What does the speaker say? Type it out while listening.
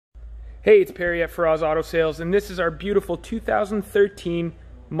Hey, it's Perry at Faraz Auto Sales, and this is our beautiful 2013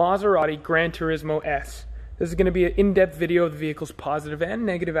 Maserati Gran Turismo S. This is going to be an in-depth video of the vehicle's positive and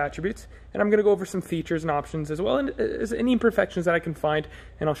negative attributes, and I'm going to go over some features and options as well as any imperfections that I can find,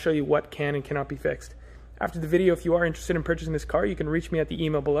 and I'll show you what can and cannot be fixed. After the video, if you are interested in purchasing this car, you can reach me at the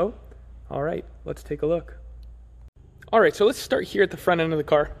email below. Alright, let's take a look. Alright, so let's start here at the front end of the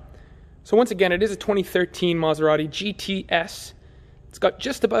car. So once again, it is a 2013 Maserati GTS. It's got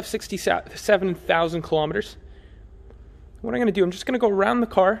just above 67,000 kilometers. What I'm going to do, I'm just going to go around the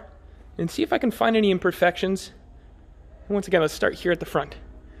car and see if I can find any imperfections. And once again, let's start here at the front.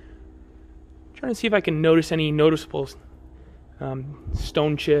 I'm trying to see if I can notice any noticeable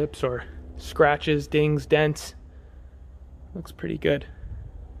stone chips or scratches, dings, dents. Looks pretty good.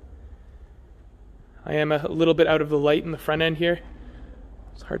 I am a little bit out of the light in the front end here.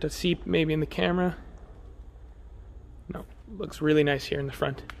 It's hard to see maybe in the camera. No, looks really nice here in the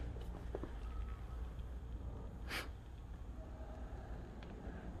front.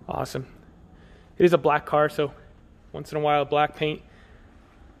 Awesome. It is a black car, so once in a while black paint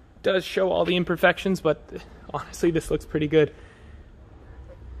does show all the imperfections, but honestly this looks pretty good.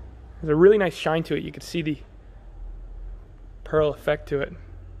 There's a really nice shine to it. You can see the pearl effect to it.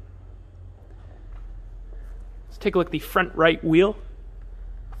 Let's take a look at the front right wheel.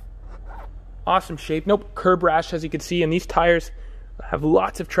 Awesome shape. No curb rash, as you can see, and these tires have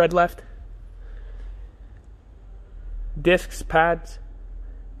lots of tread left. Discs, pads,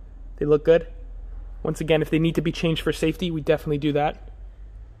 they look good. Once again, if they need to be changed for safety, we definitely do that.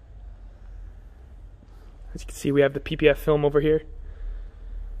 As you can see, we have the PPF film over here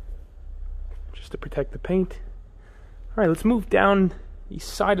just to protect the paint. Alright, let's move down the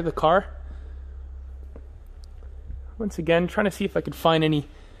side of the car. Once again, trying to see if I could find any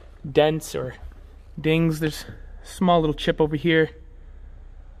dents or dings. There's a small little chip over here.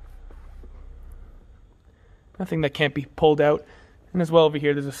 Nothing that can't be pulled out. And as well over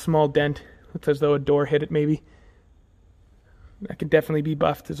here, there's a small dent. Looks as though a door hit it maybe. That could definitely be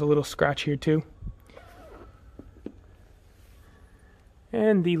buffed. There's a little scratch here too.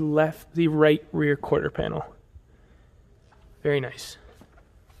 And the right rear quarter panel. Very nice.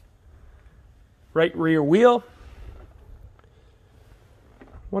 Right rear wheel.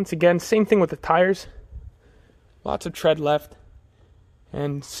 Once again, same thing with the tires. Lots of tread left.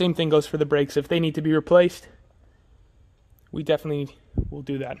 And same thing goes for the brakes. If they need to be replaced, we definitely will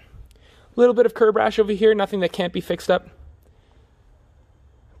do that. A little bit of curb rash over here, nothing that can't be fixed up.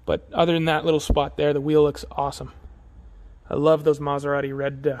 But other than that little spot there, the wheel looks awesome. I love those Maserati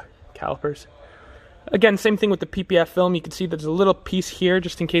red calipers. Again, same thing with the PPF film. You can see there's a little piece here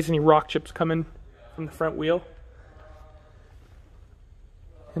just in case any rock chips come in from the front wheel.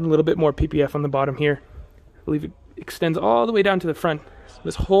 And a little bit more PPF on the bottom here. I believe it extends all the way down to the front. So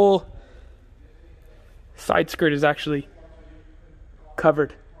this whole side skirt is actually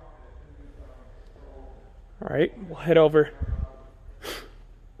covered. Alright, we'll head over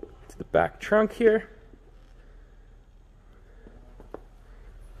to the back trunk here.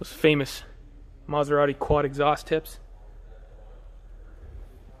 Those famous Maserati quad exhaust tips.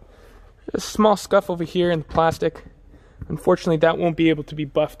 There's a small scuff over here in the plastic. Unfortunately, that won't be able to be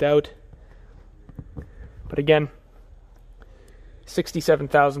buffed out. But again,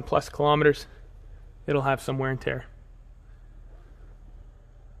 67,000 plus kilometers, it'll have some wear and tear.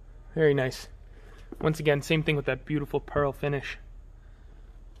 Very nice. Once again, same thing with that beautiful pearl finish.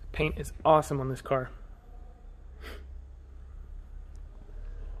 Paint is awesome on this car.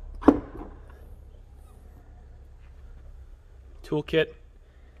 Toolkit,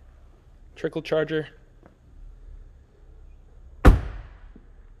 trickle charger.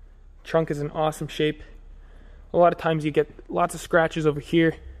 Trunk is in awesome shape. A lot of times you get lots of scratches over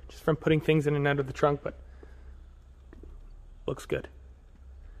here just from putting things in and out of the trunk, but looks good.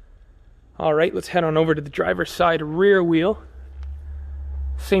 Alright, let's head on over to the driver's side rear wheel.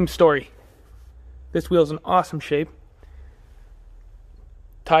 Same story. This wheel's in awesome shape.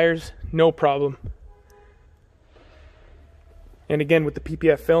 Tires, no problem. And again with the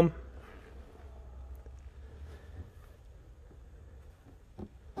PPF film.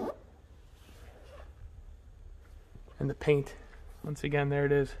 And the paint, once again, there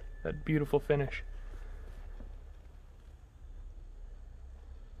it is, that beautiful finish.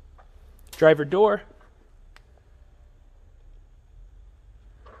 Driver door.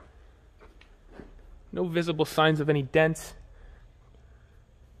 No visible signs of any dents.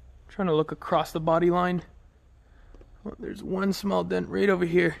 Trying to look across the body line. Oh, there's one small dent right over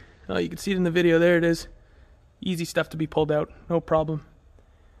here. Oh, you can see it in the video, there it is. Easy stuff to be pulled out, no problem.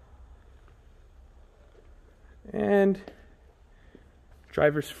 And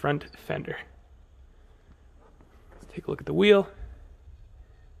driver's front fender. Let's take a look at the wheel.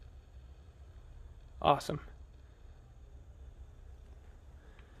 Awesome.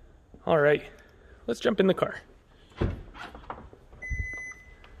 All right, let's jump in the car.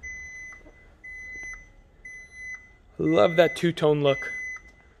 Love that two-tone look.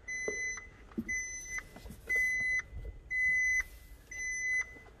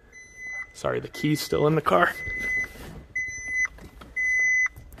 Sorry, the key's still in the car.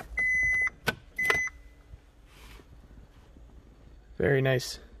 Very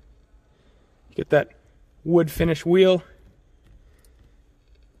nice. Get that wood finish wheel.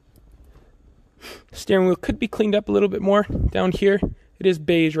 Steering wheel could be cleaned up a little bit more down here. It is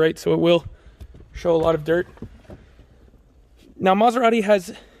beige, right? So it will show a lot of dirt. Now, Maserati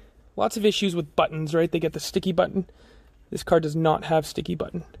has lots of issues with buttons, right? They get the sticky button. This car does not have sticky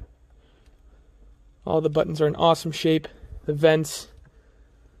button. All the buttons are in awesome shape. The vents.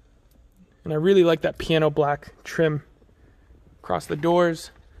 And I really like that piano black trim across the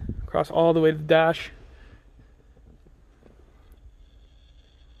doors, across all the way to the dash.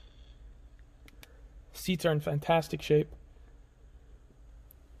 Seats are in fantastic shape.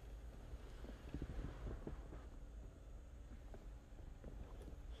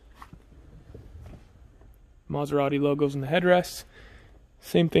 Maserati logos in the headrests.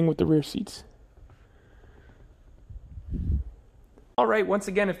 Same thing with the rear seats. Alright, once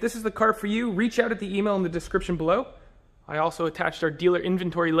again, if this is the car for you, reach out at the email in the description below. I also attached our dealer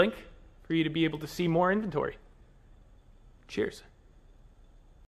inventory link for you to be able to see more inventory. Cheers.